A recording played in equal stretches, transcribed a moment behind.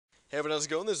Hey everyone, how's it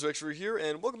going? This is rexfurry here,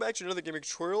 and welcome back to another gaming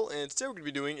tutorial. And today what we're going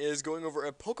to be doing is going over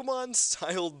a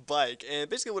Pokemon-styled bike. And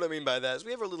basically what I mean by that is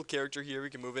we have our little character here we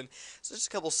can move in. So just a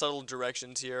couple subtle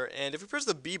directions here. And if we press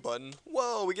the B button,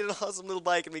 whoa, we get an awesome little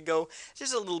bike, and we go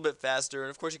just a little bit faster. And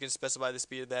of course you can specify the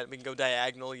speed of that. We can go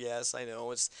diagonal, yes, I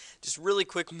know. It's just really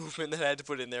quick movement that I had to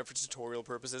put in there for tutorial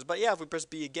purposes. But yeah, if we press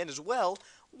B again as well,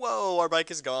 whoa, our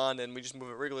bike is gone, and we just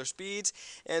move at regular speeds.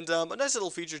 And a nice little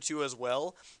feature too as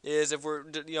well is if we're,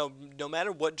 no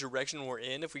matter what direction we're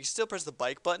in, if we still press the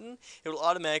bike button, it will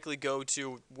automatically go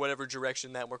to whatever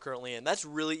direction that we're currently in. That's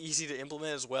really easy to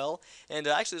implement as well, and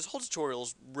actually this whole tutorial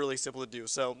is really simple to do.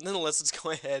 So nonetheless, let's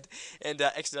go ahead and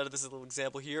exit out of this little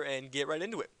example here and get right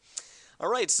into it.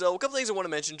 Alright, so a couple things I want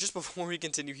to mention just before we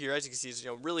continue here. As you can see, it's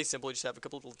really simple. You just have a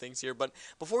couple little things here. But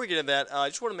before we get into that, I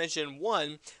just want to mention,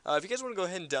 one, if you guys want to go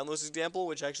ahead and download this example,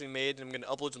 which I actually made and I'm going to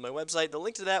upload to my website, the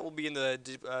link to that will be in the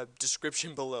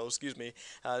description below. Excuse me.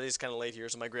 It is kind of late here,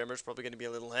 so my grammar is probably going to be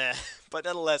a little But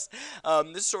nonetheless,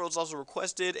 this tutorial is also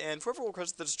requested, and whoever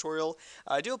requested the tutorial,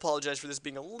 I do apologize for this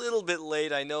being a little bit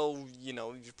late. I know,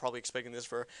 you're probably expecting this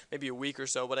for maybe a week or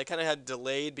so, but I kind of had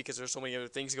delayed because there's so many other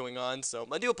things going on, so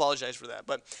I do apologize for that.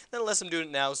 But nonetheless, I'm doing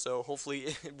it now, so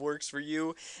hopefully it works for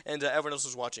you and everyone else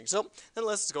who's watching. So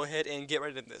nonetheless, let's go ahead and get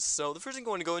right into this. So the first thing I'm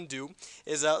going to go and do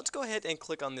is let's go ahead and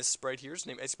click on this sprite here. It's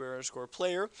named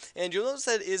 _player, and you'll notice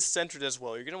that it is centered as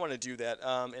well. You're going to want to do that,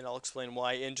 and I'll explain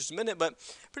why in just a minute. But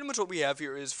pretty much what we have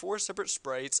here is 4 separate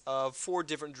sprites of 4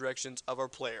 different directions of our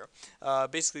player.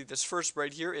 Basically, this first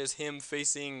sprite here is him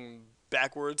facing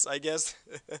backwards, I guess.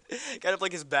 Kind of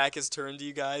like his back is turned to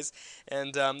you guys.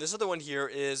 And this other one here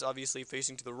is obviously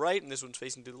facing to the right, and this one's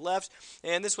facing to the left,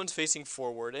 and this one's facing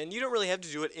forward. And you don't really have to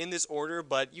do it in this order,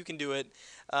 but you can do it,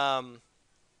 or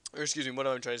excuse me, what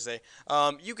am I trying to say?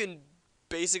 You can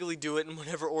basically do it in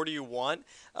whatever order you want,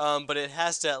 but it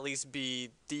has to at least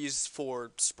be these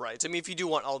 4 sprites. I mean, if you do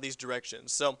want all these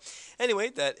directions. So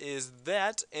anyway, that is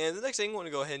that. And the next thing I want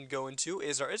to go ahead and go into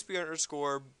is our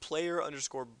 _player_bike.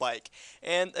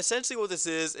 And essentially what this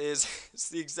is it's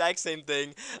the exact same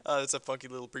thing. It's a funky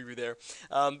little preview there.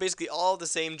 Basically all the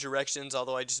same directions,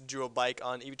 although I just drew a bike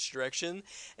on each direction.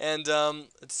 And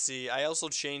let's see, I also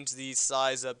changed the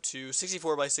size up to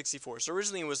 64 by 64. So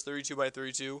originally it was 32 by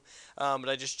 32, but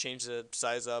I just changed the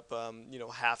size up,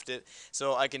 halved it,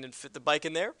 so I can fit the bike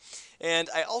in there. And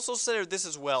I also centered this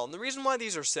as well. And the reason why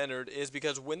these are centered is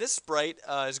because when this sprite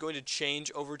is going to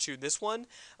change over to this one,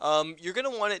 you're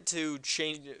going to want it to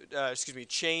change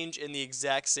in the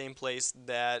exact same place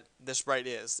that the sprite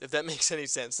is, if that makes any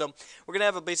sense. So we're going to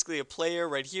have basically a player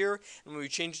right here, and when we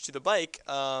change it to the bike,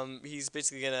 he's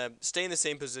basically going to stay in the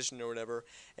same position or whatever,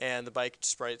 and the bike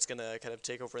sprite's going to kind of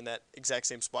take over in that exact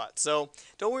same spot. So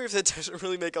don't worry if that doesn't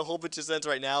really make a whole bunch of sense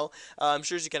right now. I'm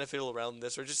sure as you kind of fiddle around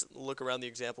this or just look around the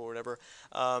example or whatever,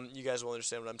 you guys will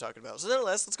understand what I'm talking about. So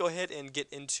nonetheless, let's go ahead and get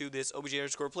into this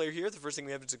obj_player here. The first thing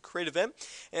we have is a create event,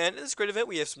 and in this create event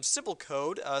we have some simple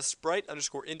code,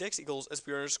 sprite_index equals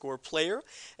sp_player,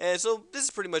 and so this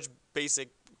is pretty much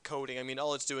basic coding. I mean,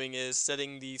 all it's doing is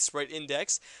setting the sprite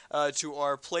index to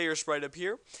our player sprite up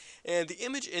here, and the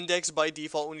image index by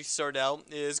default when you start out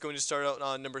is going to start out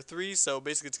on number 3, so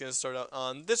basically it's going to start out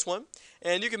on this one,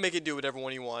 and you can make it do whatever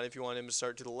one you want. If you want him to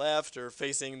start to the left or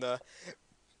facing the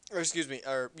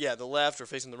the left or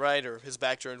facing the right or his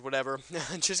back turned, whatever.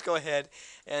 Just go ahead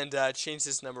and change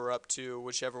this number up to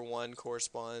whichever one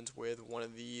corresponds with one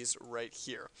of these right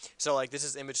here. So like this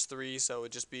is image 3, so it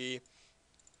would just be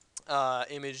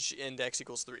image index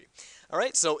equals 3.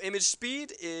 Alright, so image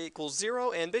speed equals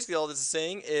 0, and basically all this is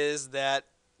saying is that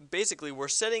basically we're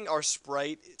setting our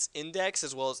sprite its index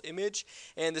as well as image,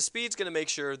 and the speed's going to make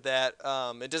sure that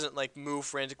it doesn't like move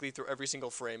frantically through every single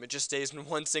frame. It just stays in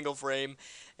one single frame,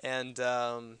 and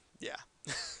yeah.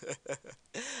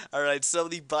 Alright, so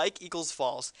the bike equals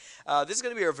false. This is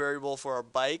going to be our variable for our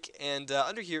bike, and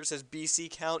under here it says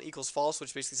BC count equals false,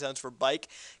 which basically stands for bike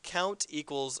count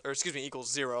equals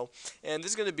 0. And this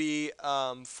is going to be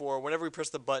for whenever we press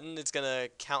the button, it's going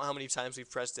to count how many times we've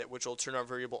pressed it, which will turn our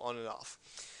variable on and off.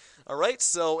 Alright,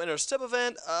 so in our step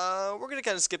event, we're going to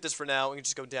kind of skip this for now. We can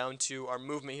just go down to our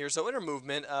movement here. So in our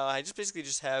movement, I just basically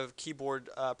just have keyboard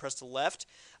press to left,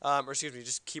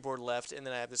 just keyboard left, and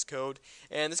then I have this code.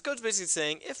 And this code's basically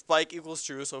saying if bike equals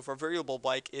true, so if our variable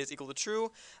bike is equal to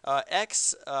true,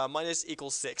 x minus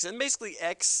equals 6. And basically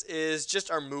x is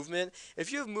just our movement.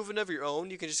 If you have movement of your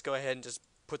own, you can just go ahead and just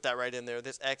put that right in there.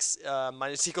 This x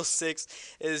minus equals 6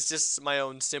 is just my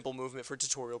own simple movement for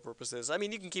tutorial purposes. I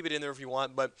mean, you can keep it in there if you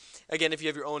want, but again, if you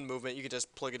have your own movement, you can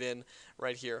just plug it in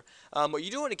right here. What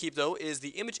you do want to keep, though, is the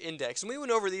image index. And we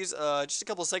went over these just a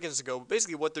couple seconds ago, but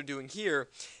basically what they're doing here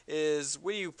is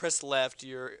when you press left,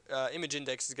 your image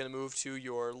index is going to move to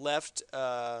your left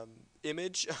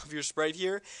image of your sprite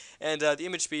here, and the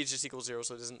image speed just equals 0,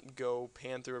 so it doesn't go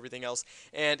pan through everything else.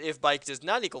 And if bike does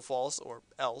not equal false, or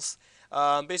else,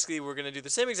 basically we're going to do the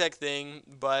same exact thing,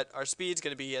 but our speed's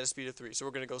going to be at a speed of 3, so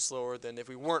we're going to go slower than if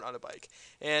we weren't on a bike.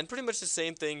 And pretty much the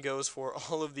same thing goes for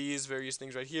all of these various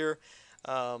things right here.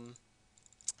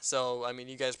 So, I mean,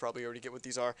 you guys probably already get what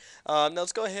these are. Now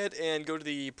let's go ahead and go to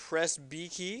the press B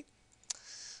key.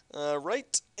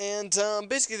 Right, and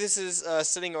basically this is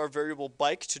setting our variable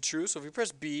bike to true. So if we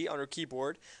press B on our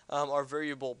keyboard, our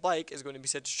variable bike is going to be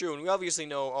set to true. And we obviously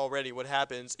know already what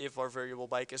happens if our variable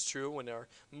bike is true when our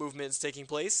movement is taking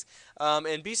place.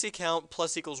 And BC count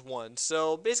plus equals 1.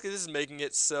 So basically this is making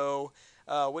it so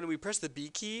when we press the B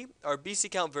key, our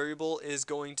BC count variable is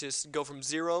going to go from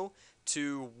 0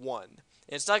 to 1.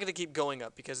 And it's not going to keep going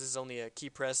up because this is only a key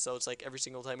press, so it's like every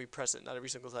single time we press it, not every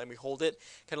single time we hold it,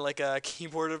 kind of like a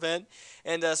keyboard event.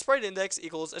 And sprite index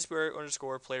equals SPR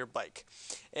underscore player bike.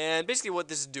 And basically what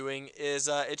this is doing is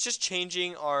it's just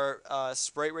changing our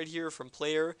sprite right here from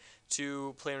player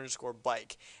to player underscore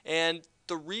bike. And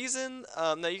the reason,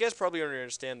 now you guys probably already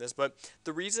understand this, but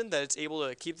the reason that it's able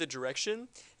to keep the direction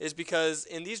is because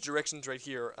in these directions right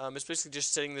here, it's basically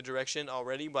just setting the direction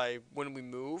already by when we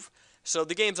move. So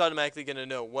the game's automatically going to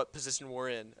know what position we're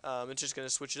in. It's just going to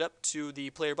switch it up to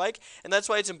the player bike, and that's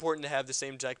why it's important to have the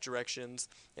same exact directions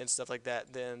and stuff like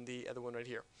that than the other one right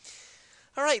here.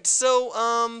 Alright, so,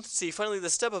 let's see, finally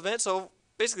the step event. So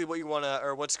basically what you want to,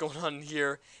 or what's going on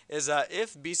here is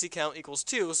if BC count equals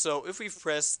 2, so if we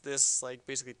press this like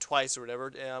basically twice or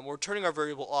whatever, we're turning our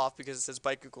variable off because it says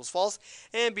bike equals false,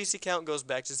 and BC count goes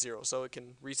back to 0, so it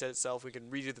can reset itself, we can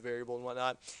redo the variable and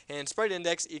whatnot, and sprite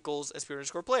index equals SPR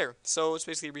underscore player, so it's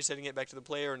basically resetting it back to the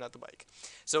player and not the bike.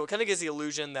 So it kind of gives the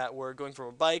illusion that we're going from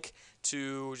a bike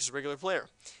to just a regular player,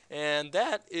 and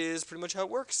that is pretty much how it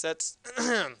works. That's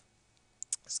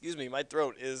excuse me, my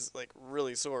throat is like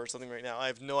really sore or something right now. I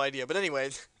have no idea. But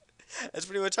anyway, that's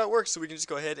pretty much how it works. So we can just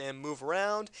go ahead and move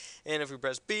around. And if we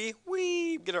press B,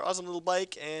 we get our awesome little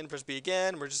bike. And press B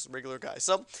again, we're just regular guys.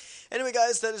 So anyway,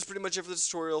 guys, that is pretty much it for this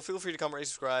tutorial. Feel free to comment, rate,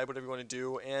 subscribe, whatever you want to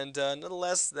do. And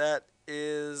nonetheless, that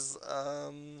is...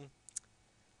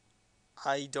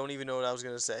 I don't even know what I was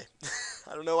going to say.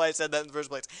 I don't know why I said that in the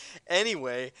first place.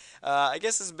 Anyway, I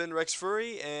guess this has been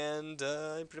rexfurry, and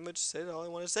I pretty much said all I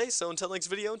want to say. So until next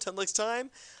video, until next time,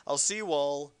 I'll see you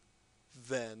all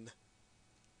then.